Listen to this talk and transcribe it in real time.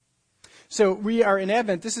So we are in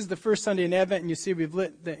Advent. This is the first Sunday in Advent, and you see we've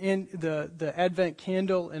lit the Advent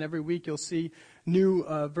candle, and every week you'll see new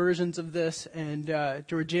versions of this, and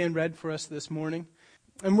Georgianne read for us this morning.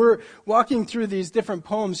 And we're walking through these different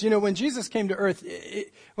poems. You know, when Jesus came to earth,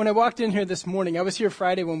 when I walked in here this morning, I was here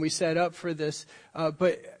Friday when we set up for this,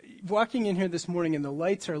 but walking in here this morning and the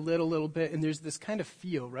lights are lit a little bit and there's this kind of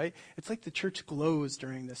feel, right? It's like the church glows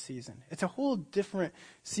during this season. It's a whole different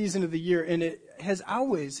season of the year, and it has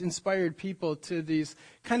always inspired people to these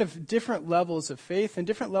kind of different levels of faith and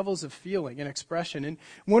different levels of feeling and expression. And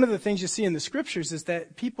one of the things you see in the scriptures is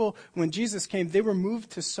that people, when Jesus came, they were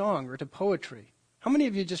moved to song or to poetry. How many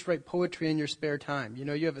of you just write poetry in your spare time? You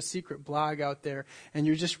know, you have a secret blog out there and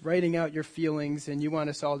you're just writing out your feelings and you want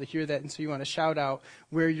us all to hear that, and so you want to shout out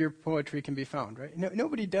where your poetry can be found, right? No,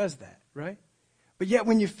 nobody does that, right? But yet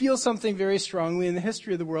when you feel something very strongly in the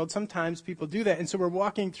history of the world, sometimes people do that. And so we're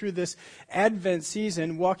walking through this Advent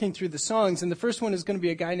season, walking through the songs, and the first one is going to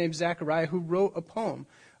be a guy named Zechariah who wrote a poem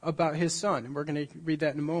about his son, and we're going to read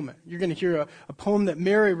that in a moment. You're going to hear a poem that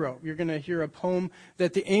Mary wrote. You're going to hear a poem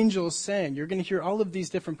that the angels sang. You're going to hear all of these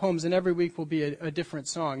different poems, and every week will be a different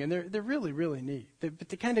song, and they're really, really neat. But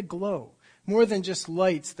they kind of glow. More than just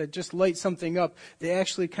lights that just light something up, they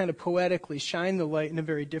actually kind of poetically shine the light in a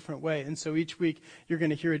very different way. And so each week you're going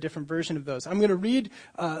to hear a different version of those. I'm going to read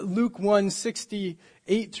Luke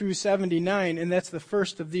 1:68 through 79, and that's the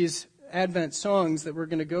first of these Advent songs that we're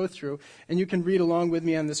going to go through, and you can read along with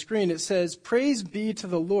me on the screen. It says, "Praise be to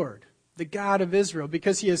the Lord, the God of Israel,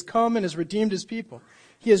 because he has come and has redeemed his people.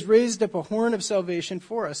 He has raised up a horn of salvation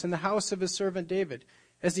for us in the house of his servant David,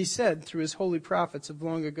 as he said through his holy prophets of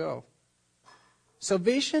long ago.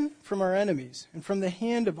 Salvation from our enemies and from the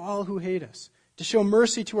hand of all who hate us, to show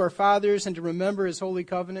mercy to our fathers and to remember his holy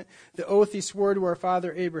covenant, the oath he swore to our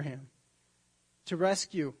father Abraham, to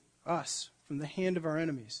rescue us from the hand of our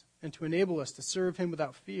enemies, and to enable us to serve him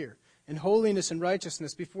without fear, in holiness and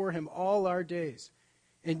righteousness before him all our days.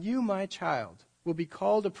 And you, my child, will be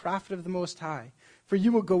called a prophet of the Most High, for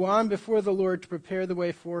you will go on before the Lord to prepare the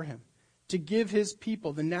way for him, to give his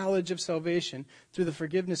people the knowledge of salvation through the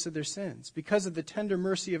forgiveness of their sins, because of the tender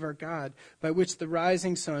mercy of our God, by which the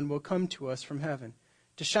rising sun will come to us from heaven,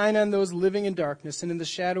 to shine on those living in darkness and in the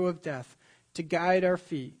shadow of death, to guide our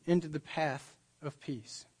feet into the path of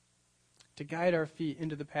peace." To guide our feet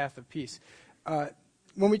into the path of peace.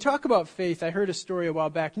 When we talk about faith, I heard a story a while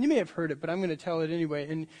back, and you may have heard it, but I'm going to tell it anyway,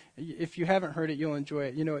 and if you haven't heard it, you'll enjoy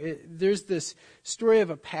it. You know, there's this story of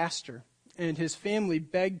a pastor, and his family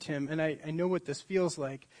begged him, and I know what this feels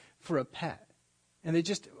like, for a pet. And they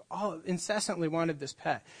just all incessantly wanted this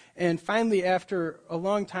pet. And finally, after a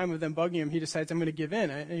long time of them bugging him, he decides, I'm going to give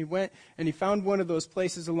in. And he went and he found one of those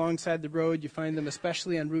places alongside the road. You find them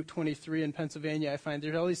especially on Route 23 in Pennsylvania. I find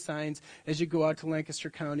there's all these signs as you go out to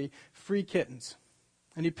Lancaster County, free kittens.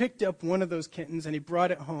 And he picked up one of those kittens and he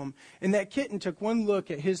brought it home. And that kitten took one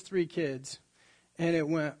look at his 3 kids and it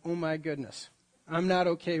went, oh my goodness. I'm not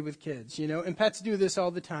okay with kids, you know. And pets do this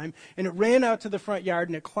all the time. And it ran out to the front yard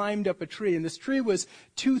and it climbed up a tree. And this tree was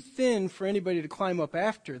too thin for anybody to climb up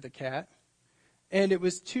after the cat. And it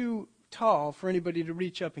was too tall for anybody to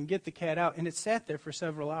reach up and get the cat out. And it sat there for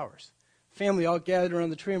several hours. Family all gathered around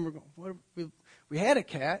the tree and we're going, we had a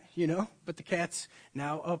cat, you know, but the cat's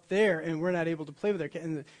now up there and we're not able to play with our cat.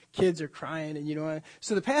 And the kids are crying and, you know.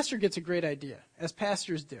 So the pastor gets a great idea, as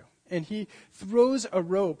pastors do. And he throws a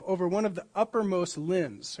rope over one of the uppermost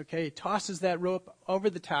limbs, okay? He tosses that rope over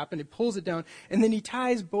the top and he pulls it down. And then he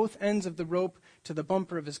ties both ends of the rope to the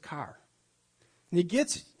bumper of his car. And he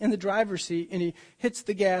gets in the driver's seat and he hits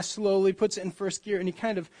the gas slowly, puts it in first gear, and he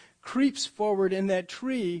kind of creeps forward, and that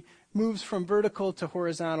tree moves from vertical to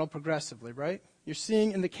horizontal progressively, right? You're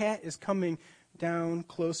seeing, and the cat is coming down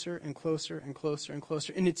closer and closer and closer and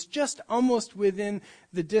closer. And it's just almost within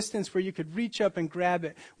the distance where you could reach up and grab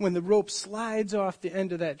it when the rope slides off the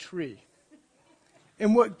end of that tree.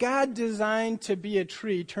 And what God designed to be a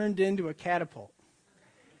tree turned into a catapult.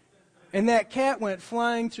 And that cat went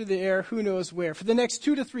flying through the air, who knows where. For the next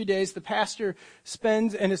 2 to 3 days, the pastor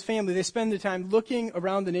spends, and his family, they spend the time looking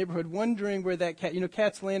around the neighborhood, wondering where that cat, you know,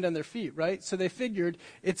 cats land on their feet, right? So they figured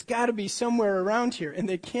it's got to be somewhere around here, and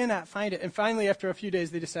they cannot find it. And finally, after a few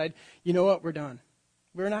days, they decide, you know what, we're done.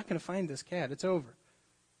 We're not going to find this cat. It's over.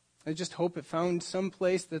 I just hope it found some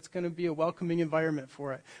place that's going to be a welcoming environment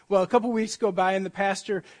for it. Well, a couple weeks go by, and the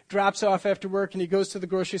pastor drops off after work, and he goes to the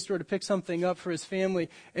grocery store to pick something up for his family.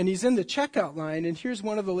 And he's in the checkout line, and here's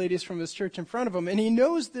one of the ladies from his church in front of him. And he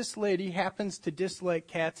knows this lady happens to dislike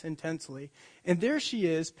cats intensely. And there she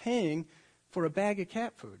is paying for a bag of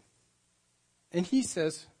cat food. And he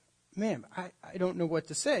says, ma'am, I don't know what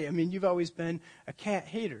to say. I mean, you've always been a cat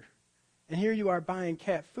hater. And here you are buying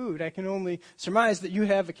cat food. I can only surmise that you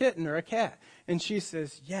have a kitten or a cat. And she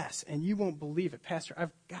says, yes, and you won't believe it. Pastor,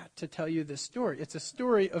 I've got to tell you this story. It's a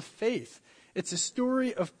story of faith. It's a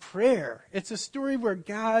story of prayer. It's a story where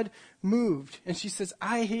God moved. And she says,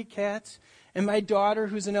 I hate cats. And my daughter,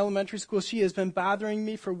 who's in elementary school, she has been bothering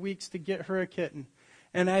me for weeks to get her a kitten.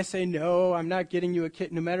 And I say, no, I'm not getting you a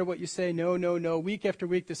kitten. No matter what you say, no, no, no. Week after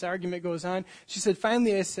week, this argument goes on. She said,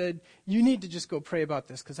 finally, I said, you need to just go pray about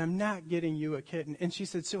this because I'm not getting you a kitten. And she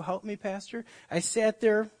said, so help me, Pastor. I sat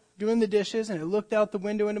there doing the dishes, and I looked out the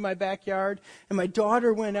window into my backyard, and my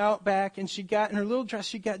daughter went out back, and she got in her little dress,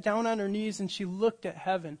 she got down on her knees, and she looked at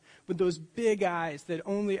heaven with those big eyes that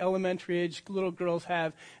only elementary-age little girls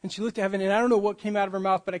have. And she looked at heaven, and I don't know what came out of her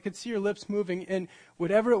mouth, but I could see her lips moving, and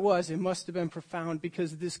whatever it was, it must have been profound,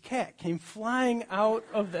 because this cat came flying out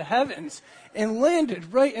of the heavens and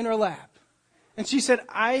landed right in her lap. And she said,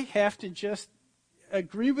 I have to just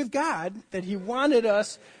agree with God that he wanted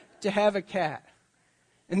us to have a cat.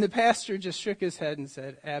 And the pastor just shook his head and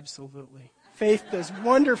said, absolutely. Faith does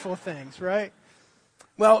wonderful things, right?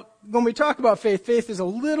 Well, when we talk about faith, faith is a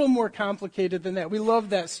little more complicated than that. We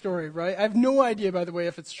love that story, right? I have no idea, by the way,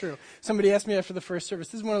 if it's true. Somebody asked me after the first service,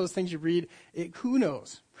 this is one of those things you read, who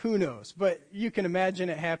knows? Who knows? But you can imagine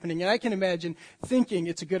it happening. And I can imagine thinking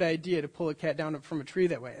it's a good idea to pull a cat down from a tree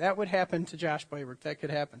that way. That would happen to Josh Byrick. That could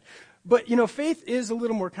happen. But, faith is a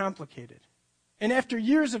little more complicated. And after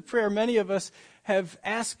years of prayer, many of us have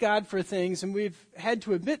asked God for things, and we've had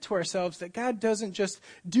to admit to ourselves that God doesn't just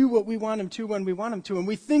do what we want him to when we want him to. And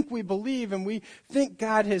we think we believe, and we think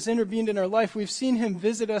God has intervened in our life. We've seen him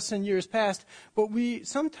visit us in years past, but we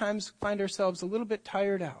sometimes find ourselves a little bit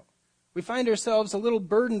tired out. We find ourselves a little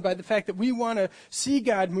burdened by the fact that we want to see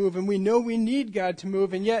God move, and we know we need God to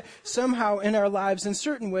move, and yet somehow in our lives, in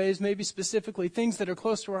certain ways, maybe specifically things that are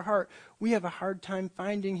close to our heart, we have a hard time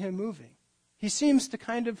finding him moving. He seems to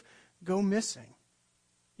kind of go missing.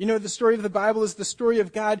 The story of the Bible is the story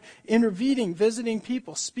of God intervening, visiting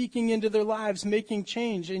people, speaking into their lives, making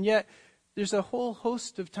change. And yet there's a whole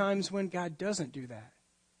host of times when God doesn't do that.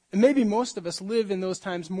 And maybe most of us live in those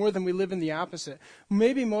times more than we live in the opposite.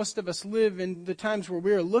 Maybe most of us live in the times where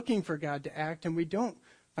we're looking for God to act and we don't.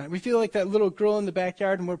 We feel like that little girl in the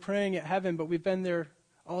backyard and we're praying at heaven, but we've been there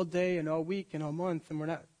all day and all week and all month and we're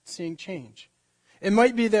not seeing change. It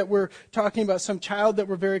might be that we're talking about some child that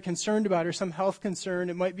we're very concerned about or some health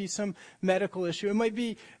concern. It might be some medical issue. It might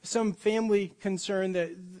be some family concern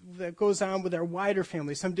that goes on with our wider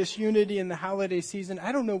family, some disunity in the holiday season.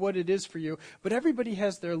 I don't know what it is for you, but everybody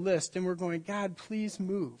has their list, and we're going, God, please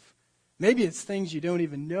move. Maybe it's things you don't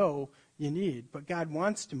even know you need, but God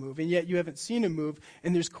wants to move, and yet you haven't seen him move,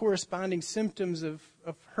 and there's corresponding symptoms of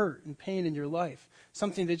hurt and pain in your life,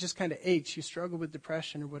 something that just kind of aches. You struggle with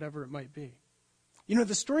depression or whatever it might be.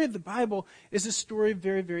 The story of the Bible is a story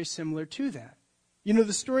very, very similar to that.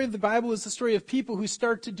 The story of the Bible is the story of people who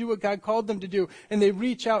start to do what God called them to do, and they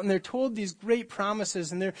reach out and they're told these great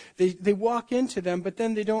promises, and they walk into them, but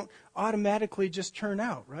then they don't automatically just turn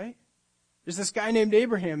out, right? There's this guy named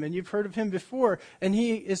Abraham, and you've heard of him before, and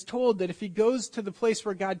he is told that if he goes to the place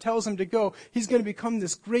where God tells him to go, he's going to become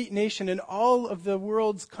this great nation, and all of the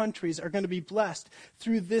world's countries are going to be blessed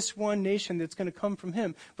through this one nation that's going to come from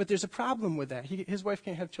him. But there's a problem with that. His wife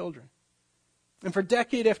can't have children. And for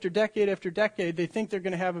decade after decade after decade, they think they're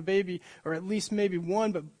going to have a baby, or at least maybe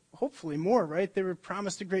one, but hopefully more, right? They were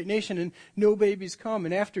promised a great nation, and no babies come.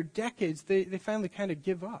 And after decades, they finally kind of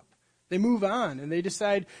give up. They move on, and they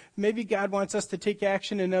decide maybe God wants us to take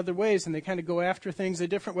action in other ways, and they kind of go after things a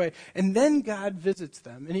different way. And then God visits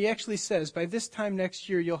them, and he actually says, by this time next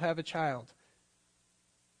year, you'll have a child.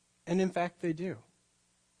 And in fact, they do.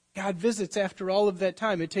 God visits after all of that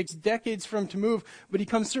time. It takes decades for him to move, but he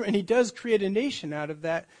comes through, and he does create a nation out of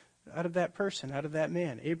that person, out of that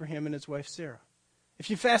man, Abraham and his wife Sarah. If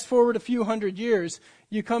you fast forward a few hundred years,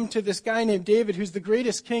 you come to this guy named David, who's the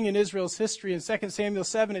greatest king in Israel's history. In 2 Samuel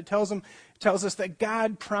 7, it tells us that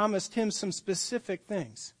God promised him some specific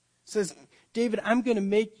things. It says, David, I'm going to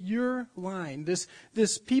make your line,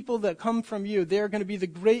 this people that come from you, they're going to be the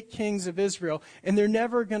great kings of Israel, and they're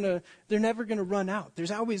never going to run out.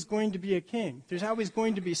 There's always going to be a king. There's always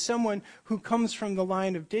going to be someone who comes from the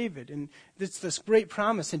line of David, and it's this great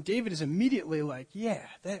promise. And David is immediately like,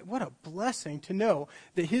 what a blessing to know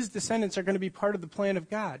that his descendants are going to be part of the plan of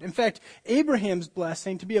God. In fact, Abraham's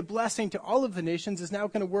blessing, to be a blessing to all of the nations, is now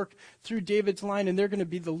going to work through David's line, and they're going to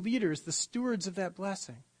be the leaders, the stewards of that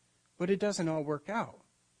blessing. But it doesn't all work out.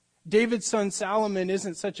 David's son Solomon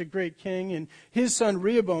isn't such a great king, and his son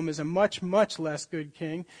Rehoboam is a much, much less good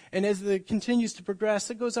king. And as it continues to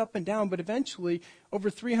progress, it goes up and down, but eventually,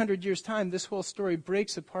 over 300 years' time, this whole story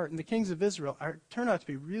breaks apart, and the kings of Israel turn out to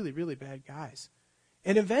be really, really bad guys.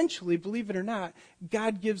 And eventually, believe it or not,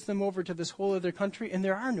 God gives them over to this whole other country, and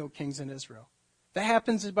there are no kings in Israel. That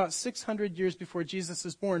happens about 600 years before Jesus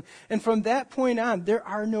is born. And from that point on, there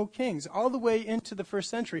are no kings, all the way into the first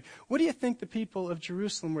century. What do you think the people of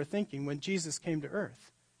Jerusalem were thinking when Jesus came to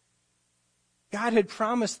earth? God had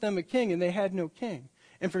promised them a king, and they had no king.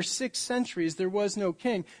 And for 6 centuries, there was no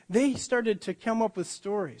king. They started to come up with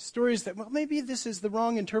stories that, well, maybe this is the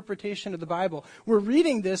wrong interpretation of the Bible. We're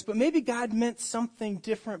reading this, but maybe God meant something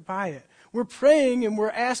different by it. We're praying and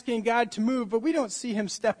we're asking God to move, but we don't see him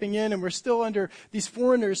stepping in, and we're still under these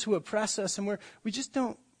foreigners who oppress us, and we just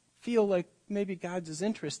don't feel like maybe God's as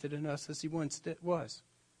interested in us as he once was.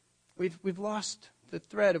 We've lost the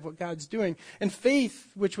thread of what God's doing. And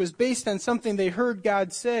faith, which was based on something they heard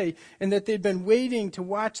God say, and that they'd been waiting to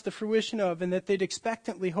watch the fruition of, and that they'd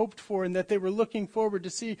expectantly hoped for, and that they were looking forward to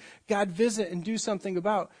see God visit and do something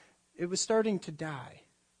about, it was starting to die.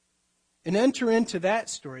 And enter into that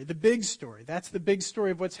story, the big story. That's the big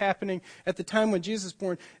story of what's happening at the time when Jesus was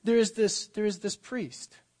born. There is this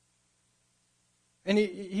priest. And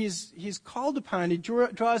he's called upon, he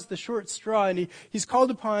draws the short straw, and he's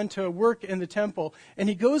called upon to work in the temple. And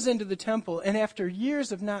he goes into the temple, and after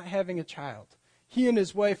years of not having a child, he and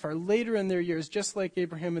his wife are later in their years, just like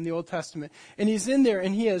Abraham in the Old Testament. And he's in there,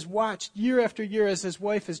 and he has watched year after year as his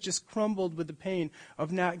wife has just crumbled with the pain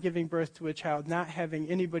of not giving birth to a child, not having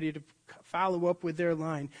anybody to follow up with their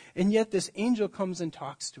line. And yet this angel comes and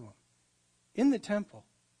talks to him in the temple.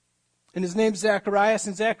 And his name's Zacharias,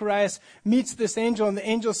 and Zacharias meets this angel, and the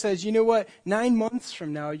angel says, you know what, 9 months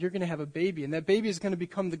from now, you're going to have a baby, and that baby is going to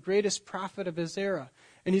become the greatest prophet of his era.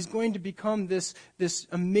 And he's going to become this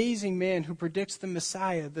amazing man who predicts the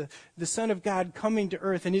Messiah, the Son of God coming to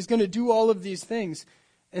earth, and he's going to do all of these things.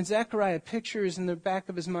 And Zechariah pictures in the back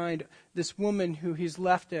of his mind this woman who he's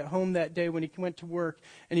left at home that day when he went to work,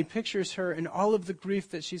 and he pictures her and all of the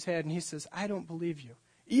grief that she's had, and he says, I don't believe you.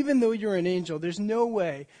 Even though you're an angel, there's no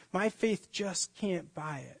way. My faith just can't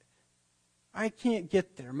buy it. I can't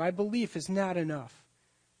get there. My belief is not enough.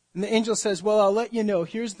 And the angel says, well, I'll let you know.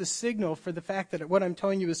 Here's the signal for the fact that what I'm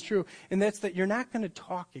telling you is true, and that's that you're not going to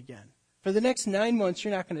talk again. For the next 9 months,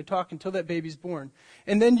 you're not going to talk until that baby's born.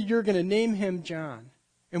 And then you're going to name him John.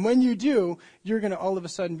 And when you do, you're going to all of a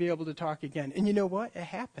sudden be able to talk again. And you know what? It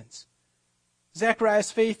happens.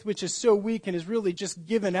 Zechariah's faith, which is so weak and is really just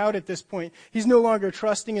given out at this point, he's no longer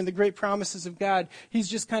trusting in the great promises of God. He's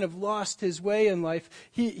just kind of lost his way in life.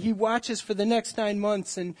 He watches for the next 9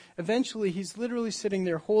 months, and eventually he's literally sitting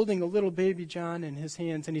there holding a little baby John in his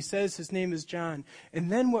hands, and he says his name is John. And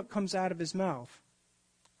then what comes out of his mouth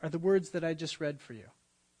are the words that I just read for you.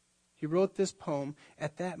 He wrote this poem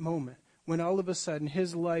at that moment when all of a sudden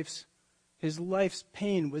his life's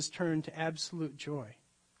pain was turned to absolute joy,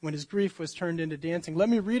 when his grief was turned into dancing. Let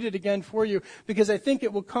me read it again for you, because I think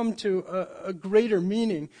it will come to a greater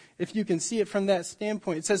meaning if you can see it from that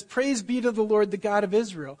standpoint. It says, praise be to the Lord, the God of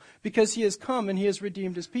Israel, because he has come and he has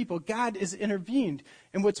redeemed his people. God is intervened.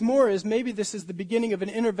 And what's more is maybe this is the beginning of an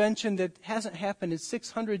intervention that hasn't happened in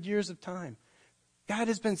 600 years of time. God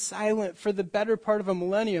has been silent for the better part of a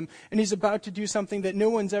millennium, and he's about to do something that no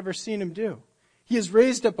one's ever seen him do. He has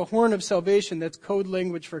raised up a horn of salvation. That's code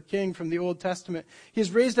language for king from the Old Testament. He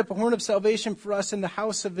has raised up a horn of salvation for us in the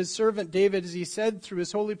house of his servant David, as he said through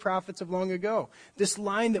his holy prophets of long ago. This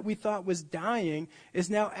line that we thought was dying is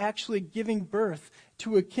now actually giving birth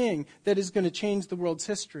to a king that is going to change the world's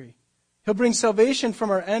history. He'll bring salvation from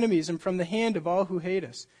our enemies and from the hand of all who hate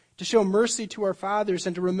us, to show mercy to our fathers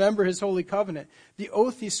and to remember his holy covenant, the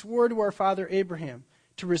oath he swore to our father Abraham,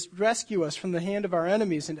 to rescue us from the hand of our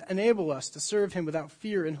enemies and enable us to serve him without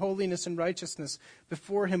fear in holiness and righteousness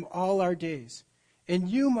before him all our days. And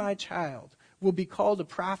you, my child, will be called a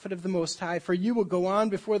prophet of the Most High, for you will go on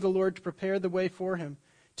before the Lord to prepare the way for him,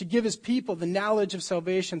 to give his people the knowledge of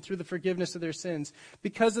salvation through the forgiveness of their sins,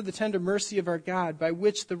 because of the tender mercy of our God, by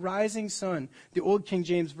which the rising sun, the Old King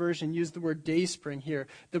James Version used the word day spring here,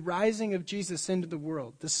 the rising of Jesus into the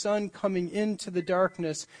world, the sun coming into the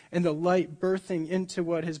darkness and the light birthing into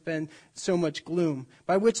what has been so much gloom,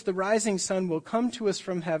 by which the rising sun will come to us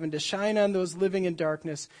from heaven to shine on those living in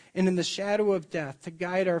darkness and in the shadow of death, to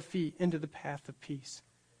guide our feet into the path of peace.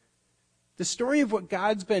 The story of what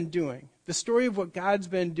God's been doing,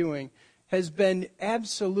 has been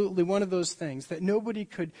absolutely one of those things that nobody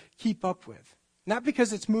could keep up with. Not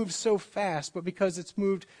because it's moved so fast, but because it's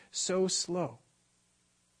moved so slow.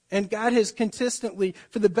 And God has consistently,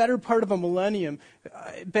 for the better part of a millennium,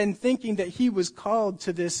 been thinking that he was called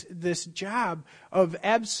to this job of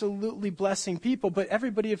absolutely blessing people, but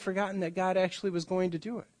everybody had forgotten that God actually was going to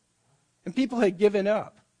do it. And people had given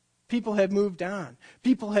up. People had moved on.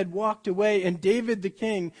 People had walked away, and David the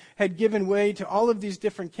king had given way to all of these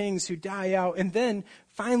different kings who die out. And then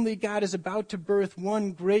finally God is about to birth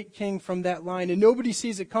one great king from that line. And nobody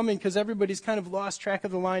sees it coming because everybody's kind of lost track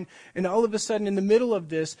of the line. And all of a sudden, in the middle of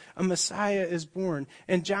this, a Messiah is born.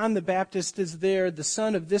 And John the Baptist is there, the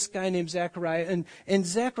son of this guy named Zechariah. And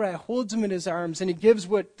Zechariah holds him in his arms, and he gives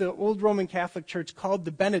what the old Roman Catholic Church called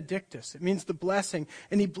the Benedictus. It means the blessing.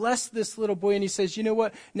 And he blessed this little boy, and he says, you know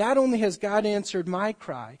what? Not only has God answered my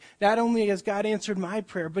cry, not only has God answered my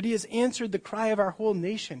prayer, but he has answered the cry of our whole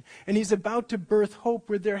nation. And he's about to birth hope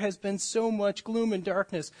where there has been so much gloom and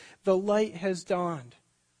darkness. The light has dawned.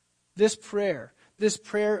 This prayer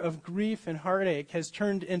of grief and heartache has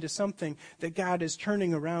turned into something that God is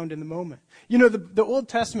turning around in the moment. You know, the Old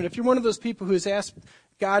Testament, if you're one of those people who has asked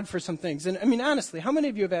God for some things, and I mean, honestly, how many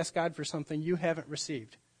of you have asked God for something you haven't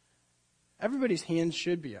received? Everybody's hands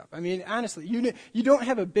should be up. I mean, honestly, you don't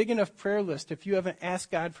have a big enough prayer list if you haven't asked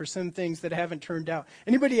God for some things that haven't turned out.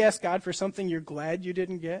 Anybody ask God for something you're glad you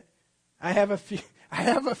didn't get? I have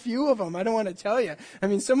a few of them. I don't want to tell you. I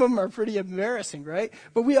mean, some of them are pretty embarrassing, right?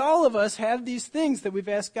 But all of us have these things that we've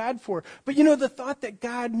asked God for. But you know, the thought that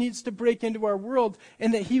God needs to break into our world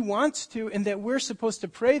and that he wants to and that we're supposed to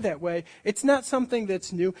pray that way, it's not something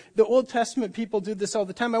that's new. The Old Testament people do this all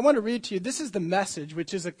the time. I want to read to you. This is the Message,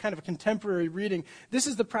 which is a kind of a contemporary reading. This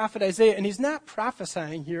is the prophet Isaiah, and he's not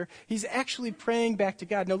prophesying here. He's actually praying back to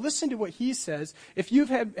God. Now listen to what he says. If you've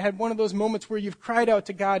had one of those moments where you've cried out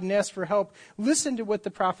to God and asked for help, listen to what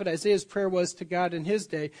the prophet Isaiah's prayer was to God in his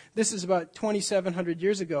day. This is about 2,700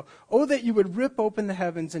 years ago. Oh, that you would rip open the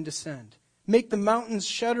heavens and descend. Make the mountains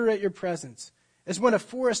shudder at your presence. As when a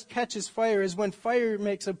forest catches fire, as when fire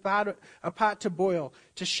makes a pot to boil,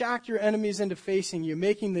 to shock your enemies into facing you,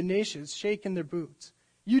 making the nations shake in their boots.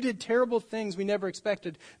 You did terrible things we never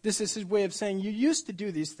expected. This is his way of saying, you used to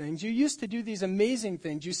do these things. You used to do these amazing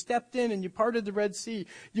things. You stepped in and you parted the Red Sea.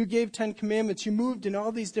 You gave 10 commandments. You moved in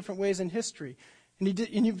all these different ways in history.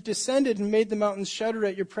 And you've descended and made the mountains shudder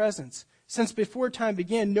at your presence. Since before time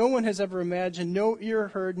began, no one has ever imagined, no ear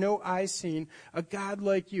heard, no eye seen, a God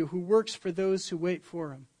like you who works for those who wait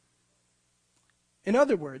for him. In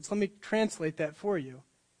other words, let me translate that for you.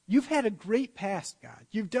 You've had a great past, God.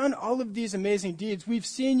 You've done all of these amazing deeds. We've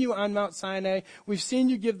seen you on Mount Sinai. We've seen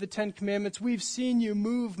you give the 10 commandments. We've seen you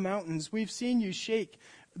move mountains. We've seen you shake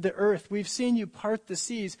the earth. We've seen you part the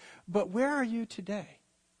seas. But where are you today?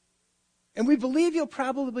 And we believe you'll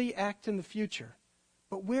probably act in the future.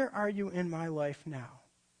 But where are you in my life now?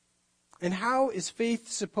 And how is faith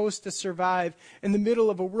supposed to survive in the middle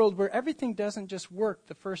of a world where everything doesn't just work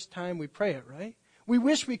the first time we pray it, right? We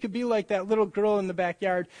wish we could be like that little girl in the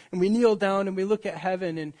backyard, and we kneel down and we look at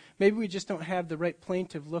heaven, and maybe we just don't have the right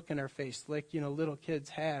plaintive look in our face like, little kids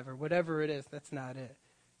have, or whatever it is. That's not it.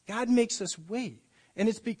 God makes us wait, and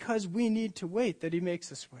it's because we need to wait that he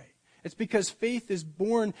makes us wait. It's because faith is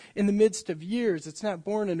born in the midst of years. It's not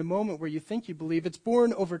born in a moment where you think you believe. It's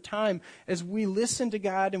born over time as we listen to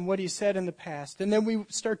God and what he said in the past. And then we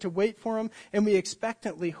start to wait for him, and we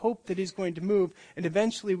expectantly hope that he's going to move. And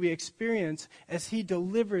eventually we experience as he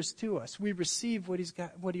delivers to us. We receive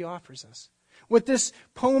what he offers us. What this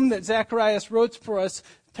poem that Zacharias wrote for us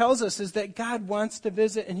tells us is that God wants to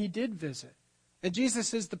visit, and he did visit. And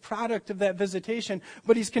Jesus is the product of that visitation,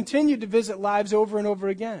 but he's continued to visit lives over and over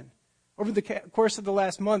again. Over the course of the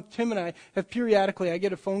last month, Tim and I have periodically, I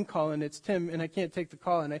get a phone call, and it's Tim, and I can't take the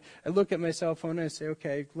call. And I look at my cell phone, and I say,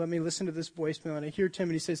 okay, let me listen to this voicemail. And I hear Tim,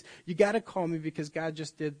 and he says, you got to call me because God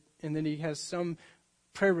just did. And then he has some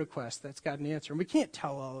prayer request that's got an answer. And we can't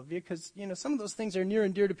tell all of you because, some of those things are near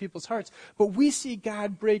and dear to people's hearts. But we see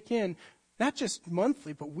God break in, not just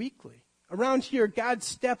monthly, but weekly. Around here, God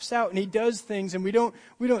steps out and he does things, and we don't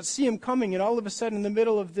see him coming. And all of a sudden, in the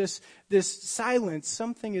middle of this silence,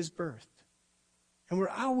 something is birthed. And we're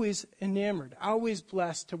always enamored, always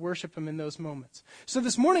blessed to worship him in those moments. So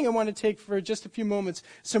this morning I want to take for just a few moments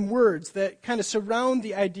some words that kind of surround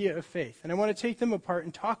the idea of faith. And I want to take them apart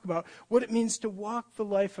and talk about what it means to walk the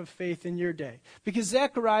life of faith in your day. Because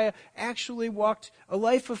Zechariah actually walked a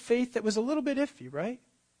life of faith that was a little bit iffy, right?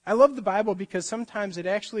 I love the Bible because sometimes it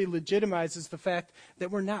actually legitimizes the fact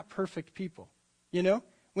that we're not perfect people.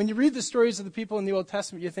 When you read the stories of the people in the Old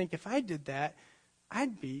Testament, you think, if I did that,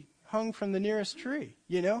 I'd be hung from the nearest tree,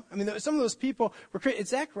 you know? I mean, some of those people were crazy.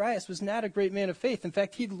 Zacharias was not a great man of faith. In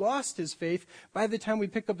fact, he'd lost his faith by the time we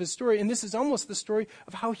pick up his story. And this is almost the story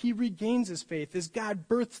of how he regains his faith, as God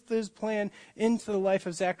births his plan into the life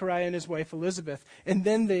of Zechariah and his wife Elizabeth. And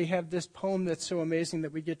then they have this poem that's so amazing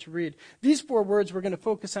that we get to read. These 4 words we're going to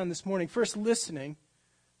focus on this morning. First, listening.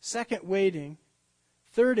 Second, waiting.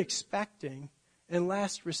 Third, expecting. And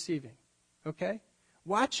last, receiving. Okay?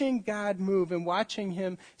 Watching God move and watching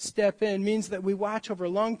him step in means that we watch over a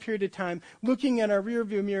long period of time, looking at our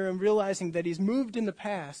rearview mirror and realizing that he's moved in the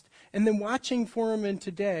past, and then watching for him in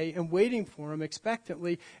today and waiting for him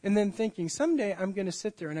expectantly, and then thinking, someday I'm going to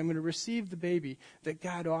sit there and I'm going to receive the baby that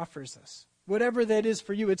God offers us. Whatever that is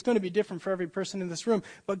for you, it's going to be different for every person in this room,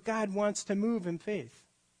 but God wants to move in faith.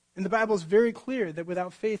 And the Bible is very clear that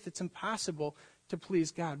without faith it's impossible to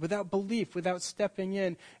please God. Without belief, without stepping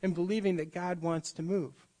in and believing that God wants to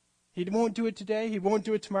move. He won't do it today, he won't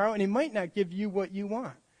do it tomorrow, and he might not give you what you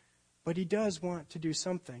want. But he does want to do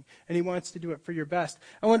something, and he wants to do it for your best.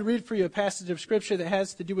 I want to read for you a passage of Scripture that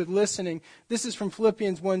has to do with listening. This is from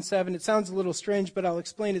Philippians 1:7. It sounds a little strange, but I'll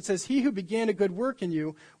explain. It says, he who began a good work in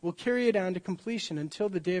you will carry it on to completion until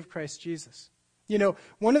the day of Christ Jesus. You know,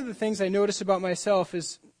 one of the things I notice about myself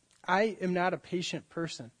is I am not a patient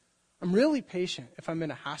person. I'm really patient if I'm in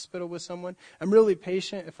a hospital with someone. I'm really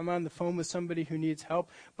patient if I'm on the phone with somebody who needs help.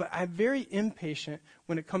 But I'm very impatient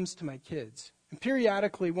when it comes to my kids. And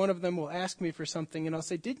periodically, one of them will ask me for something, and I'll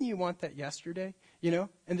say, didn't you want that yesterday? You know?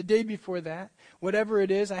 And the day before that, whatever it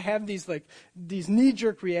is, I have these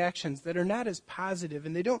knee-jerk reactions that are not as positive,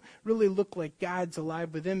 and they don't really look like God's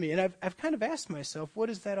alive within me. And I've kind of asked myself, what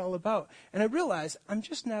is that all about? And I realize I'm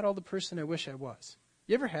just not all the person I wish I was.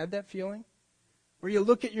 You ever had that feeling? Where you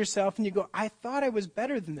look at yourself and you go, I thought I was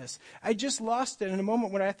better than this. I just lost it in a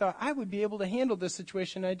moment when I thought I would be able to handle this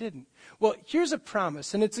situation. I didn't. Well, here's a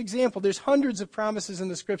promise, and it's an example. There's hundreds of promises in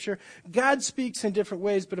the Scripture. God speaks in different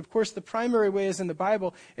ways, but of course the primary way is in the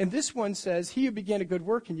Bible. And this one says, he who began a good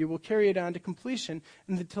work in you will carry it on to completion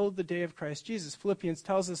until the day of Christ Jesus. Philippians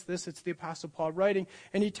tells us this. It's the Apostle Paul writing.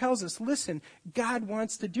 And he tells us, listen, God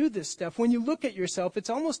wants to do this stuff. When you look at yourself,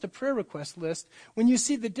 it's almost a prayer request list. When you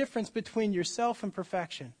see the difference between yourself and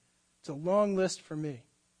perfection. It's a long list for me.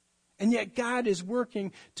 And yet God is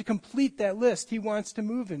working to complete that list. He wants to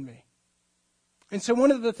move in me. And so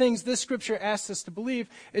one of the things this Scripture asks us to believe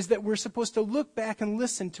is that we're supposed to look back and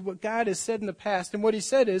listen to what God has said in the past. And what he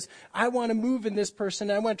said is, I want to move in this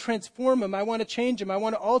person. I want to transform him. I want to change him. I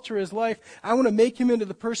want to alter his life. I want to make him into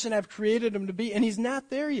the person I've created him to be. And he's not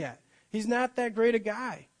there yet. He's not that great a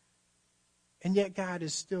guy. And yet God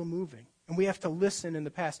is still moving. And we have to listen in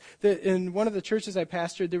the past. In one of the churches I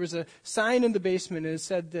pastored, there was a sign in the basement, and it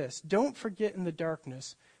said this: don't forget in the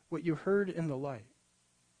darkness what you heard in the light.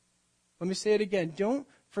 Let me say it again. Don't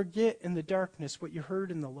forget in the darkness what you heard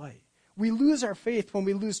in the light. We lose our faith when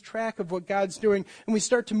we lose track of what God's doing, and we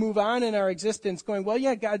start to move on in our existence going, well,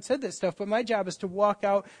 yeah, God said this stuff, but my job is to walk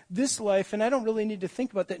out this life, and I don't really need to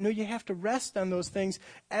think about that. No, you have to rest on those things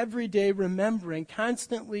every day, remembering,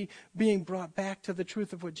 constantly being brought back to the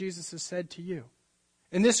truth of what Jesus has said to you.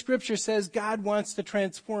 And this Scripture says God wants to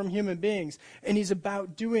transform human beings, and he's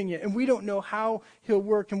about doing it. And we don't know how he'll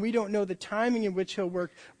work, and we don't know the timing in which he'll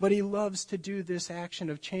work, but he loves to do this action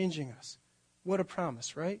of changing us. What a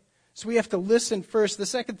promise, right? So we have to listen first. The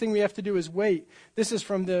second thing we have to do is wait. This is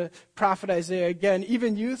from the prophet Isaiah again.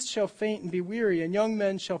 Even youths shall faint and be weary, and young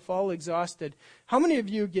men shall fall exhausted. How many of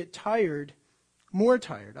you get tired, more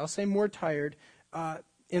tired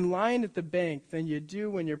in line at the bank than you do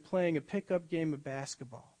when you're playing a pickup game of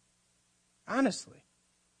basketball? Honestly.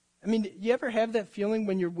 I mean, you ever have that feeling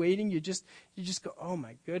when you're waiting, you just go, oh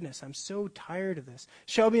my goodness, I'm so tired of this.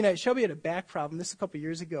 Shelby had a back problem, this a couple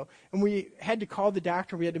years ago, and we had to call the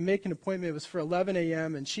doctor. We had to make an appointment. It was for 11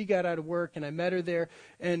 a.m., and she got out of work, and I met her there,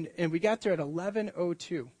 and we got there at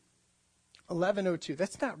 11:02. 11:02,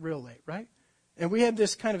 that's not real late, right? And we had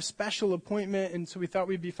this kind of special appointment, and so we thought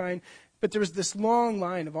we'd be fine. But there was this long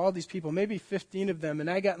line of all these people, maybe 15 of them, and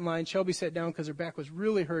I got in line. Shelby sat down because her back was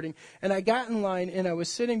really hurting. And I got in line, and I was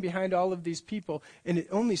sitting behind all of these people, and it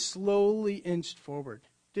only slowly inched forward.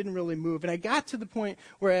 Didn't really move. And I got to the point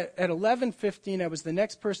where at 11:15, I was the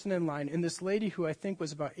next person in line, and this lady who I think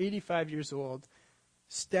was about 85 years old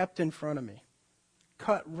stepped in front of me,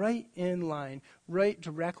 cut right in line, right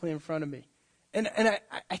directly in front of me. And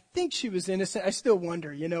I think she was innocent. I still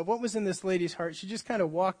wonder, what was in this lady's heart? She just kind of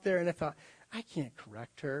walked there, and I thought, I can't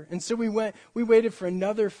correct her. And so we waited for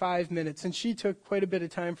another 5 minutes, and she took quite a bit of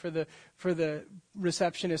time for the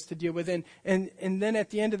receptionist to deal with. And then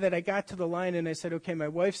at the end of that, I got to the line, and I said, okay, my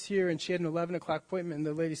wife's here, and she had an 11 o'clock appointment. And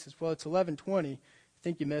the lady says, well, it's 11:20.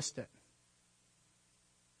 think you missed it.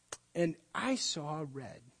 And I saw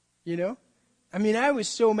red, you know? I mean, I was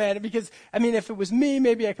so mad because, I mean, if it was me,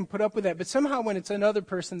 maybe I can put up with that. But somehow when it's another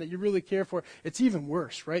person that you really care for, it's even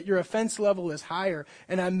worse, right? Your offense level is higher.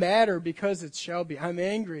 And I'm madder because it's Shelby. I'm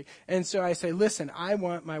angry. And so I say, listen, I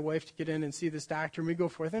want my wife to get in and see this doctor. And we go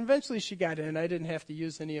forth. And eventually she got in. I didn't have to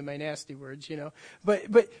use any of my nasty words, you know.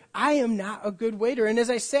 But I am not a good waiter. And as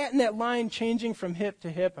I sat in that line changing from hip to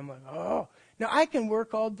hip, I'm like, oh. Now, I can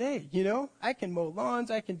work all day, you know. I can mow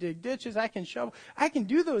lawns, I can dig ditches, I can shovel. I can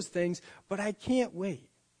do those things, but I can't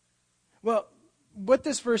wait. Well, what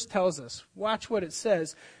this verse tells us, watch what it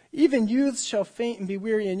says. Even youths shall faint and be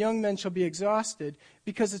weary, and young men shall be exhausted,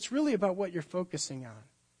 because it's really about what you're focusing on.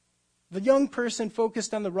 The young person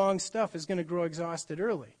focused on the wrong stuff is going to grow exhausted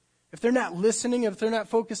early. If they're not listening, if they're not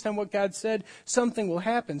focused on what God said, something will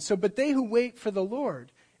happen. So, but they who wait for the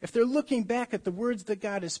Lord, if they're looking back at the words that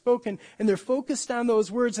God has spoken and they're focused on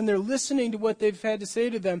those words and they're listening to what they've had to say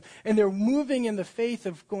to them and they're moving in the faith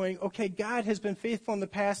of going, okay, God has been faithful in the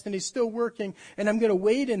past and he's still working and I'm going to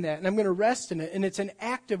wait in that and I'm going to rest in it. And it's an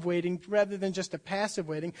active waiting rather than just a passive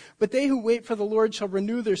waiting. But they who wait for the Lord shall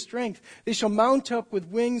renew their strength. They shall mount up with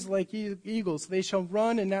wings like eagles. They shall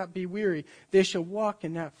run and not be weary. They shall walk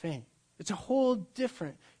and not faint. It's a whole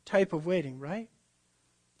different type of waiting, right?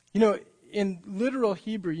 You know, in literal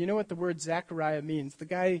Hebrew, you know what the word Zechariah means? The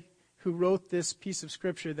guy who wrote this piece of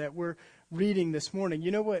scripture that we're reading this morning,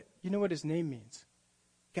 you know what his name means?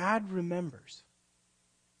 God remembers.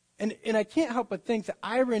 And I can't help but think the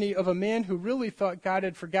irony of a man who really thought God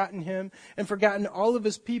had forgotten him and forgotten all of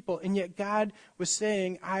his people, and yet God was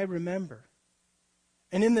saying, I remember.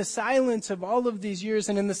 And in the silence of all of these years,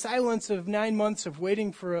 and in the silence of 9 months of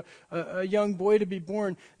waiting for a young boy to be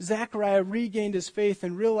born, Zechariah regained his faith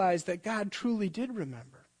and realized that God truly did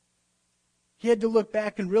remember. He had to look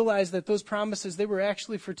back and realize that those promises, they were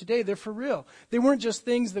actually for today. They're for real. They weren't just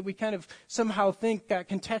things that we kind of somehow think got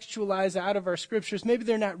contextualized out of our scriptures. Maybe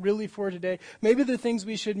they're not really for today. Maybe they're things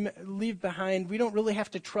we should leave behind. We don't really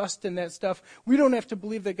have to trust in that stuff. We don't have to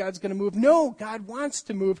believe that God's going to move. No, God wants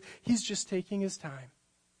to move. He's just taking his time.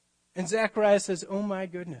 And Zechariah says, oh my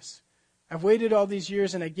goodness, I've waited all these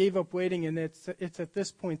years and I gave up waiting, and it's at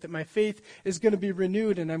this point that my faith is going to be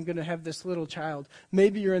renewed and I'm going to have this little child.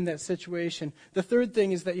 Maybe you're in that situation. The third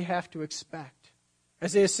thing is that you have to expect.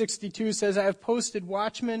 Isaiah 62 says, I have posted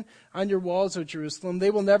watchmen on your walls, O Jerusalem. They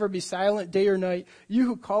will never be silent day or night. You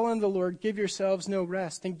who call on the Lord, give yourselves no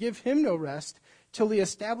rest, and give him no rest till he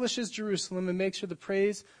establishes Jerusalem and makes her the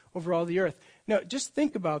praise over all the earth. Now, just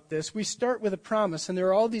think about this. We start with a promise, and there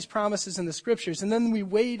are all these promises in the scriptures, and then we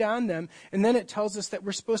wait on them, and then it tells us that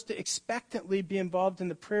we're supposed to expectantly be involved in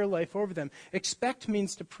the prayer life over them. Expect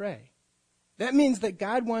means to pray. That means that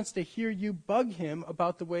God wants to hear you bug him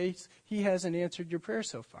about the ways he hasn't answered your prayer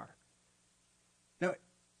so far. Now,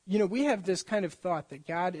 you know, we have this kind of thought that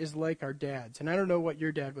God is like our dads. And I don't know what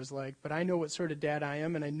your dad was like, but I know what sort of dad I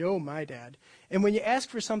am, and I know my dad. And when you ask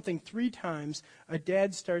for something 3 times, a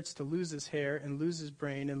dad starts to lose his hair and lose his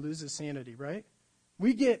brain and lose his sanity, right?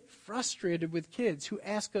 We get frustrated with kids who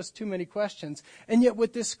ask us too many questions. And yet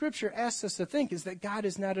what this scripture asks us to think is that God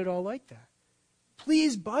is not at all like that.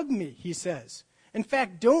 Please bug me, he says. In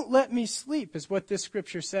fact, don't let me sleep is what this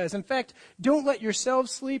scripture says. In fact, don't let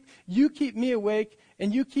yourselves sleep. You keep me awake,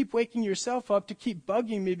 and you keep waking yourself up to keep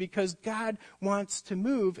bugging me because God wants to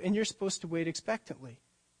move, and you're supposed to wait expectantly.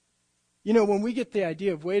 You know, when we get the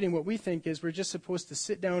idea of waiting, what we think is we're just supposed to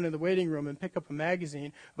sit down in the waiting room and pick up a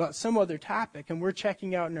magazine about some other topic, and we're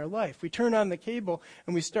checking out in our life. We turn on the cable,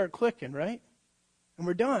 and we start clicking, right? And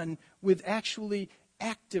we're done with actually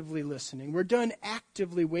actively listening. We're done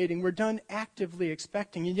actively waiting. We're done actively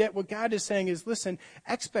expecting. And yet what God is saying is, listen,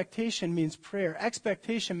 expectation means prayer.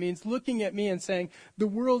 Expectation means looking at me and saying, the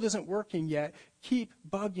world isn't working yet. Keep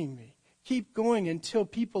bugging me. Keep going until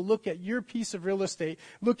people look at your piece of real estate,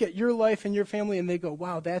 look at your life and your family, and they go,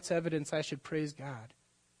 wow, that's evidence I should praise God.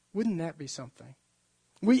 Wouldn't that be something?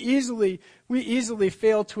 We easily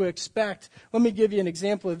fail to expect. Let me give you an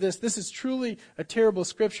example of this. This is truly a terrible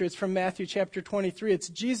scripture. It's from Matthew chapter 23. It's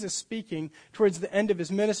Jesus speaking towards the end of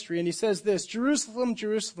his ministry, and he says this, Jerusalem,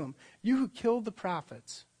 Jerusalem, you who killed the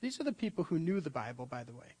prophets. These are the people who knew the Bible, by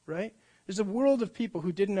the way, right? There's a world of people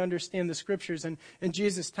who didn't understand the scriptures in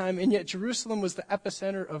Jesus' time, and yet Jerusalem was the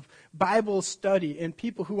epicenter of Bible study and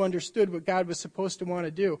people who understood what God was supposed to want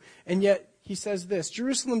to do. And yet he says this,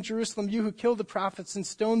 Jerusalem, Jerusalem, you who killed the prophets and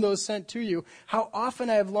stoned those sent to you, how often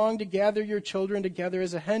I have longed to gather your children together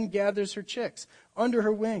as a hen gathers her chicks under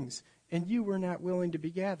her wings, and you were not willing to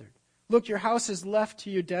be gathered. Look, your house is left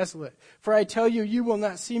to you desolate. For I tell you, you will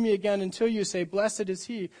not see me again until you say, blessed is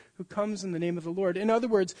he who comes in the name of the Lord. In other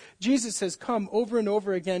words, Jesus has come over and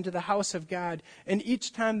over again to the house of God, and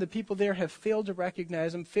each time the people there have failed to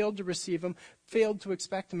recognize him, failed to receive him, failed to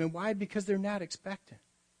expect him. And why? Because they're not expectant.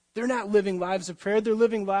 They're not living lives of prayer. They're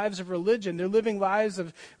living lives of religion. They're living lives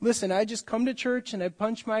of, listen, I just come to church and I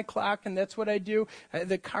punch my clock and that's what I do.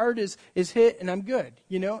 The card is hit and I'm good,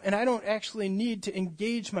 and I don't actually need to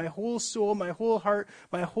engage my whole soul, my whole heart,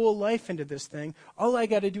 my whole life into this thing. All I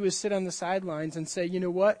got to do is sit on the sidelines and say, you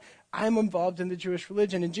know what? I'm involved in the Jewish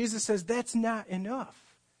religion. And Jesus says that's not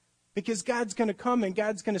enough. Because God's going to come and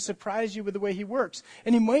God's going to surprise you with the way he works.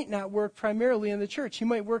 And he might not work primarily in the church. He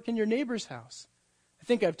might work in your neighbor's house. I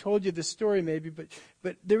think I've told you this story maybe,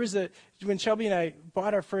 but there was when Shelby and I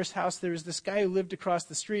bought our first house, there was this guy who lived across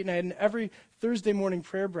the street, and I had an every Thursday morning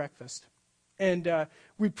prayer breakfast. And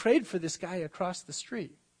we prayed for this guy across the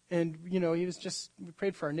street. And, we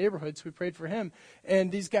prayed for our neighborhood, so we prayed for him.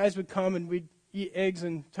 And these guys would come and we'd eat eggs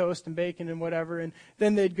and toast and bacon and whatever, and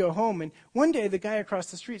then they'd go home. And one day the guy across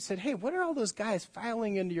the street said, hey, what are all those guys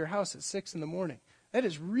filing into your house at 6 a.m? That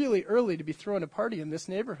is really early to be throwing a party in this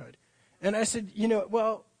neighborhood. And I said,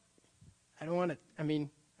 well, I don't want to,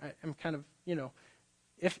 I'm kind of,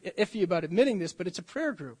 iffy about admitting this, but it's a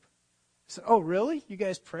prayer group. I said, oh, really? You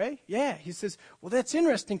guys pray? Yeah. He says, well, that's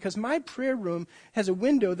interesting because my prayer room has a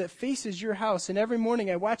window that faces your house. And every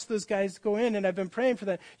morning I watch those guys go in and I've been praying for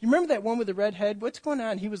them. You remember that one with the red head? What's going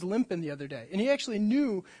on? He was limping the other day. And he actually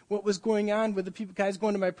knew what was going on with the guys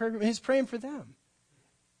going to my prayer group. And he's praying for them.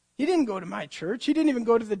 He didn't go to my church. He didn't even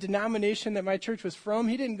go to the denomination that my church was from.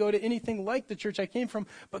 He didn't go to anything like the church I came from.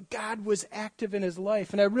 But God was active in his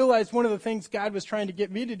life. And I realized one of the things God was trying to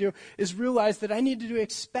get me to do is realize that I needed to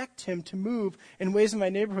expect him to move in ways in my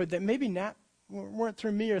neighborhood that maybe weren't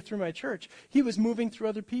through me or through my church. He was moving through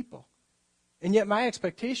other people. And yet my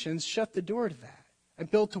expectations shut the door to that. I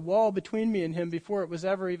built a wall between me and him before it was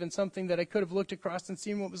ever even something that I could have looked across and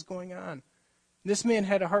seen what was going on. This man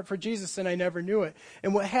had a heart for Jesus, and I never knew it.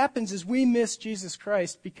 And what happens is we miss Jesus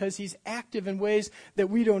Christ because he's active in ways that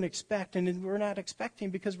we don't expect. And we're not expecting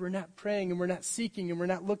because we're not praying, and we're not seeking, and we're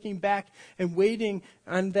not looking back and waiting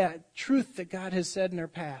on that truth that God has said in our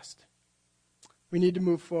past. We need to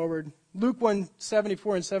move forward. Luke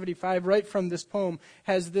 1:74 and 75, right from this poem,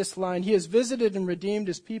 has this line. He has visited and redeemed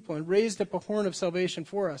his people and raised up a horn of salvation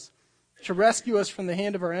for us, to rescue us from the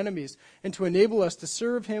hand of our enemies, and to enable us to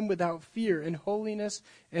serve him without fear in holiness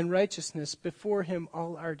and righteousness before him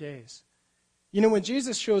all our days. When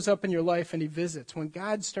Jesus shows up in your life and he visits, when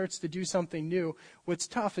God starts to do something new, what's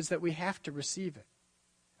tough is that we have to receive it.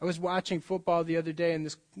 I was watching football the other day, and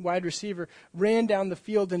this wide receiver ran down the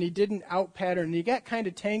field, and he did an out pattern, and he got kind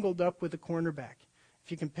of tangled up with the cornerback.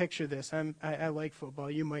 If you can picture this, I like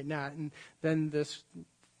football, you might not, and then this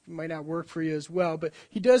might not work for you as well, but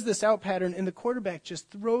he does this out pattern, and the quarterback just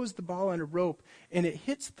throws the ball on a rope, and it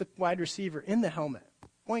hits the wide receiver in the helmet.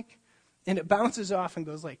 Boink. And it bounces off and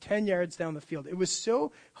goes like 10 yards down the field. It was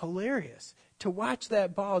so hilarious to watch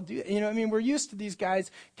that ball do. We're used to these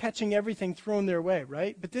guys catching everything thrown their way,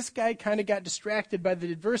 right? But this guy kind of got distracted by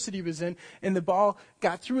the adversity he was in, and the ball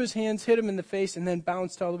got through his hands, hit him in the face, and then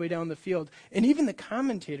bounced all the way down the field. And even the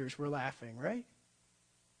commentators were laughing, right?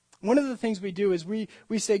 One of the things we do is we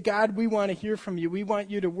say, God, we want to hear from you. We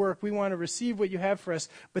want you to work. We want to receive what you have for us.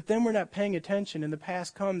 But then we're not paying attention, and the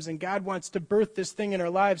past comes, and God wants to birth this thing in our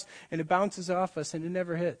lives, and it bounces off us, and it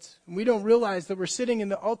never hits. And we don't realize that we're sitting in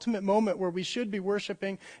the ultimate moment where we should be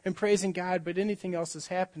worshiping and praising God, but anything else is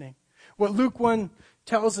happening. What Luke 1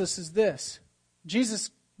 tells us is this.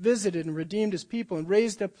 Jesus visited and redeemed his people and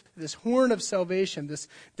raised up this horn of salvation,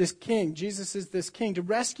 this king. Jesus is this king to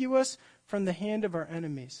rescue us from the hand of our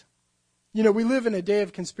enemies. We live in a day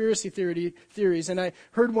of conspiracy theories, and I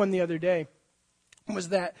heard one the other day, was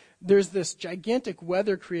that there's this gigantic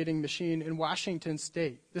weather-creating machine in Washington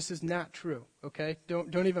State. This is not true, okay?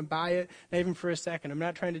 Don't even buy it, not even for a second. I'm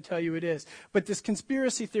not trying to tell you it is. But this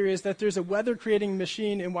conspiracy theory is that there's a weather-creating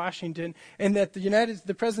machine in Washington, and that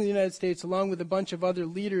the President of the United States, along with a bunch of other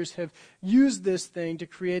leaders, have used this thing to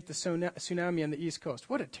create the tsunami on the East Coast.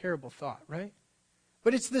 What a terrible thought, right?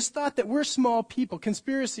 But it's this thought that we're small people.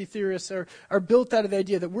 Conspiracy theorists are built out of the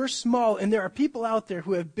idea that we're small, and there are people out there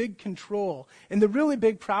who have big control. And the really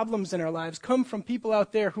big problems in our lives come from people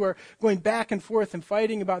out there who are going back and forth and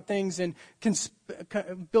fighting about things and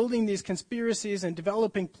building these conspiracies and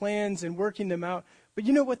developing plans and working them out. But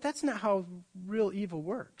you know what? That's not how real evil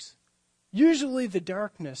works. Usually the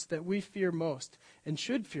darkness that we fear most and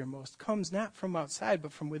should fear most comes not from outside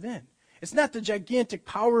but from within. It's not the gigantic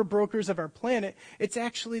power brokers of our planet. It's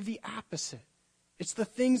actually the opposite. It's the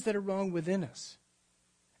things that are wrong within us.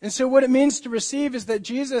 And so what it means to receive is that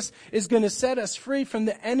Jesus is going to set us free from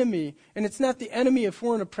the enemy. And it's not the enemy of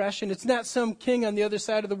foreign oppression. It's not some king on the other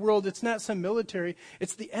side of the world. It's not some military.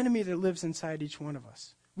 It's the enemy that lives inside each one of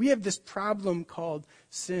us. We have this problem called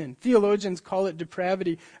sin. Theologians call it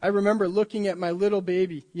depravity. I remember looking at my little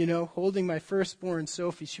baby, holding my firstborn,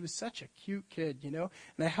 Sophie. She was such a cute kid, And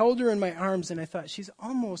I held her in my arms and I thought, she's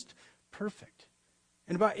almost perfect.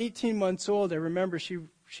 And about 18 months old, I remember she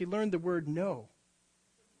learned the word no.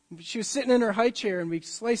 She was sitting in her high chair, and we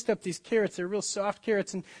sliced up these carrots. They're real soft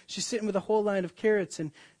carrots, and she's sitting with a whole line of carrots,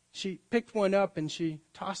 and she picked one up, and she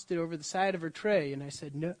tossed it over the side of her tray, and I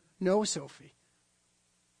said, no, Sophie.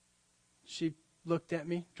 She looked at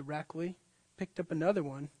me directly, picked up another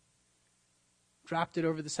one, dropped it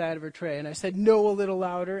over the side of her tray, and I said, no, a little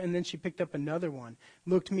louder, and then she picked up another one,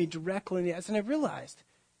 looked me directly in the eyes, and I realized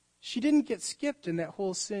she didn't get skipped in that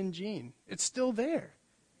whole sin gene. It's still there.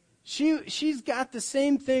 She's got the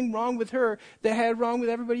same thing wrong with her that had wrong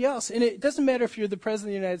with everybody else. And it doesn't matter if you're the President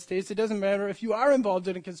of the United States. It doesn't matter if you are involved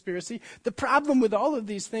in a conspiracy. The problem with all of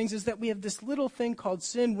these things is that we have this little thing called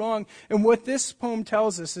sin wrong. And what this poem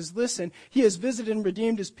tells us is, listen, he has visited and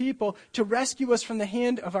redeemed his people to rescue us from the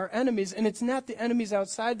hand of our enemies. And it's not the enemies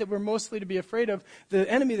outside that we're mostly to be afraid of. The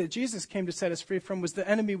enemy that Jesus came to set us free from was the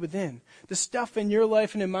enemy within. The stuff in your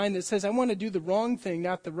life and in mine that says, I want to do the wrong thing,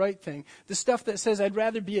 not the right thing. The stuff that says, I'd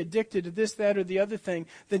rather be addicted to this, that, or the other thing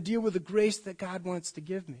than deal with the grace that God wants to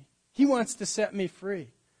give me. He wants to set me free.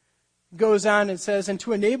 Goes on and says, and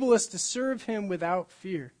to enable us to serve him without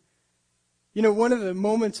fear. One of the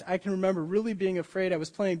moments I can remember really being afraid, I was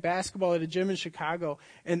playing basketball at a gym in Chicago,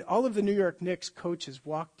 and all of the New York Knicks coaches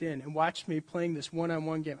walked in and watched me playing this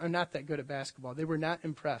one-on-one game. I'm not that good at basketball. They were not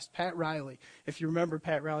impressed. Pat Riley, if you remember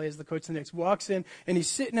Pat Riley as the coach of the Knicks, walks in, and he's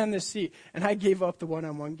sitting on this seat, and I gave up the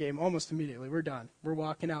one-on-one game almost immediately. We're done. We're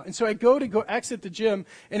walking out. And so I go exit the gym,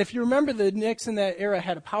 and if you remember, the Knicks in that era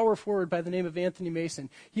had a power forward by the name of Anthony Mason.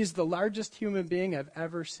 He's the largest human being I've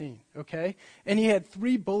ever seen, okay? And he had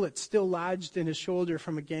 3 bullets still lodged in his shoulder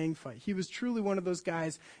from a gang fight. He was truly one of those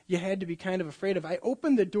guys you had to be kind of afraid of. I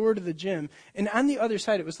opened the door to the gym, and on the other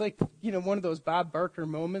side, it was like, one of those Bob Barker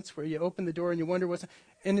moments where you open the door and you wonder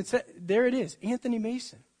there it is, Anthony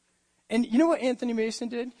Mason. And you know what Anthony Mason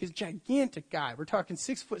did? He's a gigantic guy. We're talking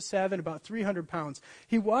 6'7", about 300 pounds.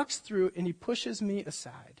 He walks through and he pushes me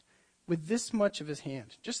aside with this much of his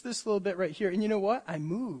hand, just this little bit right here. And you know what? I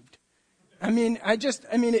moved.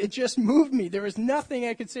 It just moved me. There was nothing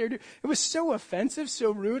I could say or do. It was so offensive, so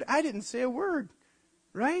rude. I didn't say a word,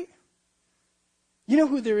 right? You know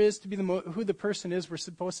who there is to be who the person is we're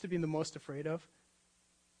supposed to be the most afraid of?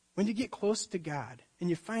 When you get close to God and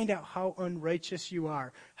you find out how unrighteous you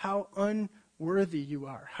are, how unworthy you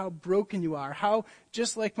are, how broken you are, how,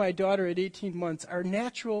 just like my daughter at 18 months, our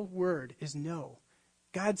natural word is no.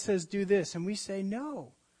 God says do this, and we say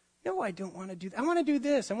no. No, I don't want to do that. I want to do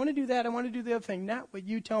this. I want to do that. I want to do the other thing. Not what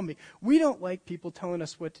you tell me. We don't like people telling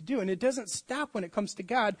us what to do. And it doesn't stop when it comes to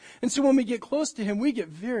God. And so when we get close to him, we get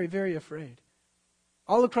very, very afraid.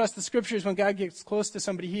 All across the scriptures, when God gets close to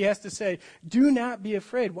somebody, he has to say, do not be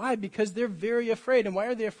afraid. Why? Because they're very afraid. And why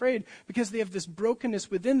are they afraid? Because they have this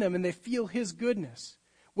brokenness within them and they feel his goodness.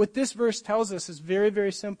 What this verse tells us is very,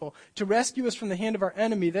 very simple. To rescue us from the hand of our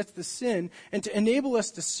enemy, that's the sin, and to enable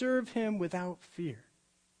us to serve him without fear.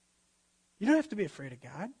 You don't have to be afraid of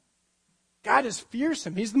God. God is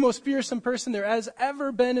fearsome. He's the most fearsome person there has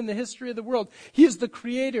ever been in the history of the world. He is the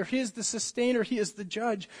creator. He is the sustainer. He is the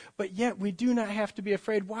judge. But yet we do not have to be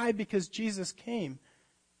afraid. Why? Because Jesus came.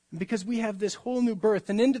 Because we have this whole new birth.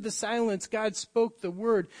 And into the silence, God spoke the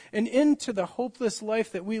word. And into the hopeless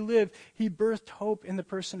life that we live, he birthed hope in the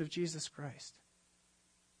person of Jesus Christ.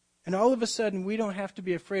 And all of a sudden, we don't have to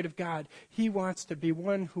be afraid of God. He wants to be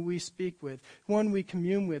one who we speak with, one we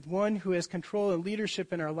commune with, one who has control and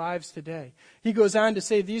leadership in our lives today. He goes on to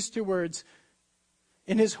say these 2 words,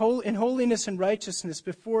 in holiness and righteousness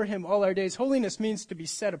before him all our days. Holiness means to be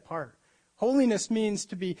set apart. Holiness means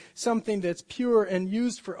to be something that's pure and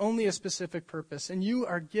used for only a specific purpose. And you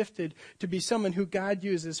are gifted to be someone who God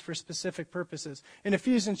uses for specific purposes. In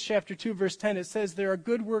Ephesians chapter 2, verse 10, it says, there are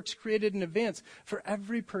good works created in advance for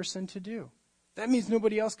every person to do. That means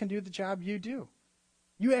nobody else can do the job you do.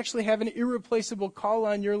 You actually have an irreplaceable call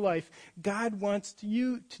on your life. God wants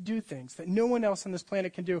you to do things that no one else on this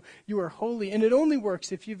planet can do. You are holy, and it only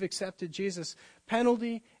works if you've accepted Jesus'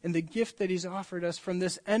 penalty and the gift that he's offered us from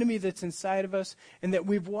this enemy that's inside of us, and that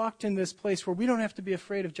we've walked in this place where we don't have to be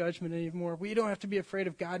afraid of judgment anymore. We don't have to be afraid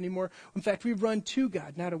of God anymore. In fact, we run to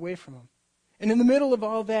God, not away from him. And in the middle of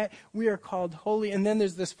all that, we are called holy. And then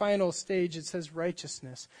there's this final stage. It says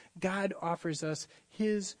righteousness. God offers us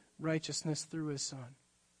his righteousness through his Son.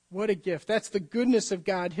 What a gift. That's the goodness of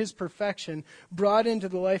God, his perfection, brought into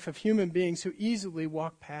the life of human beings who easily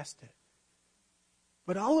walk past it.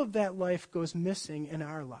 But all of that life goes missing in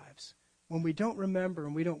our lives when we don't remember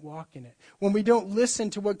and we don't walk in it. When we don't listen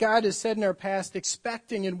to what God has said in our past,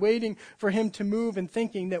 expecting and waiting for him to move and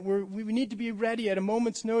thinking that we need to be ready at a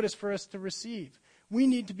moment's notice for us to receive. We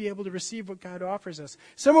need to be able to receive what God offers us.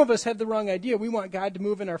 Some of us have the wrong idea. We want God to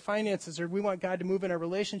move in our finances, or we want God to move in our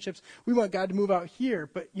relationships. We want God to move out here.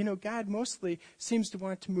 But, God mostly seems to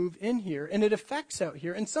want to move in here, and it affects out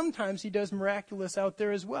here. And sometimes he does miraculous out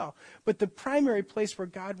there as well. But the primary place where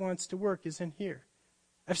God wants to work is in here.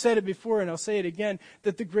 I've said it before, and I'll say it again,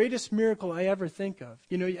 that the greatest miracle I ever think of,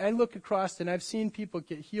 I look across and I've seen people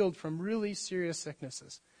get healed from really serious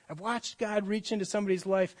sicknesses. I've watched God reach into somebody's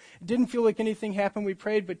life. It didn't feel like anything happened. We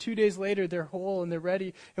prayed, but 2 days later, they're whole and they're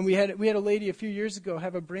ready. And we had a lady a few years ago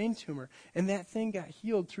have a brain tumor, and that thing got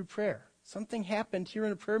healed through prayer. Something happened here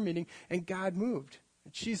in a prayer meeting, and God moved.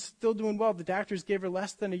 And she's still doing well. The doctors gave her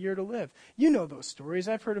less than a year to live. You know those stories.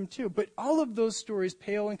 I've heard them too. But all of those stories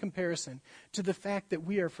pale in comparison to the fact that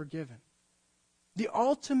we are forgiven. The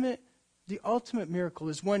ultimate miracle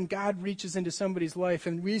is when God reaches into somebody's life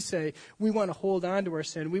and we say, we want to hold on to our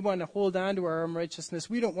sin. We want to hold on to our unrighteousness.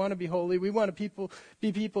 We don't want to be holy. We want to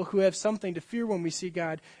be people who have something to fear when we see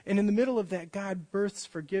God. And in the middle of that, God births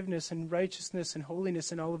forgiveness and righteousness and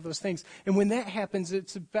holiness and all of those things. And when that happens,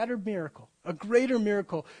 it's a better miracle, a greater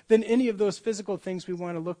miracle than any of those physical things we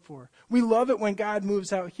want to look for. We love it when God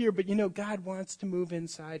moves out here, but God wants to move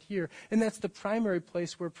inside here. And that's the primary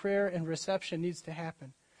place where prayer and reception needs to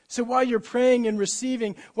happen. So while you're praying and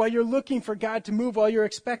receiving, while you're looking for God to move, while you're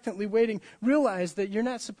expectantly waiting, realize that you're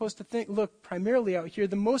not supposed to look primarily out here.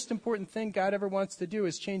 The most important thing God ever wants to do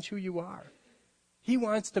is change who you are. He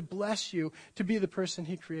wants to bless you to be the person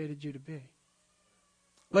he created you to be.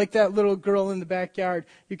 Like that little girl in the backyard,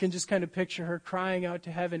 you can just kind of picture her crying out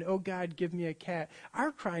to heaven, "Oh God, give me a cat."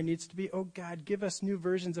 Our cry needs to be, "Oh God, give us new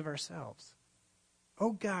versions of ourselves.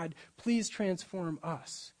 Oh God, please transform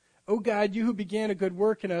us. Oh God, you who began a good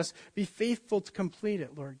work in us, be faithful to complete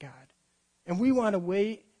it, Lord God." And we want to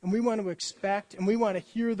wait, and we want to expect, and we want to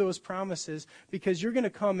hear those promises, because you're going to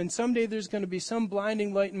come, and someday there's going to be some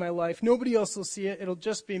blinding light in my life. Nobody else will see it. It'll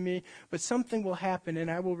just be me. But something will happen, and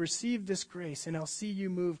I will receive this grace, and I'll see you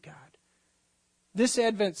move, God. This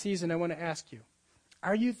Advent season, I want to ask you,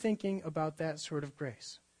 are you thinking about that sort of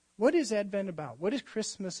grace? What is Advent about? What is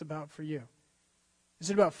Christmas about for you? Is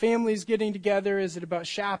it about families getting together? Is it about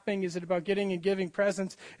shopping? Is it about getting and giving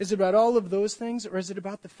presents? Is it about all of those things? Or is it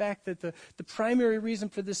about the fact that the primary reason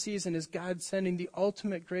for this season is God sending the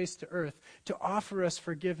ultimate grace to earth to offer us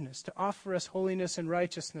forgiveness, to offer us holiness and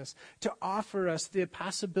righteousness, to offer us the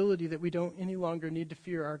possibility that we don't any longer need to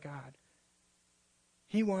fear our God?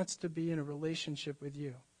 He wants to be in a relationship with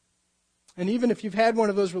you. And even if you've had one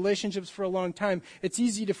of those relationships for a long time, it's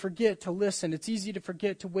easy to forget to listen. It's easy to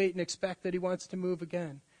forget to wait and expect that he wants to move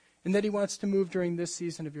again, and that he wants to move during this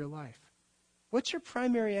season of your life. What's your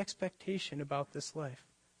primary expectation about this life?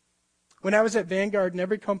 When I was at Vanguard, and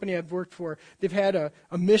every company I've worked for, they've had a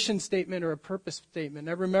mission statement or a purpose statement.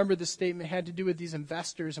 I remember the statement had to do with these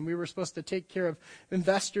investors, and we were supposed to take care of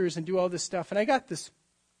investors and do all this stuff. And I got this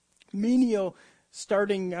menial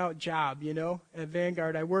starting out job, at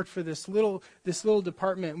Vanguard. I worked for this little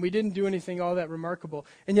department, and we didn't do anything all that remarkable.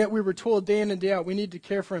 And yet we were told day in and day out, we need to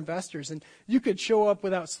care for investors. And you could show up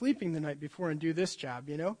without sleeping the night before and do this job,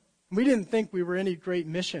 We didn't think we were any great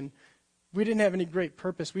mission. We didn't have any great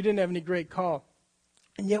purpose. We didn't have any great call.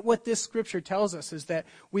 And yet what this scripture tells us is that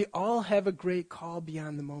we all have a great call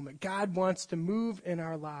beyond the moment. God wants to move in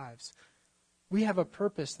our lives. We have a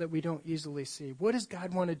purpose that we don't easily see. What does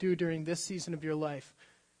God want to do during this season of your life?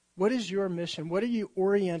 What is your mission? What are you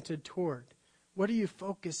oriented toward? What are you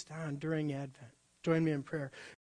focused on during Advent? Join me in prayer.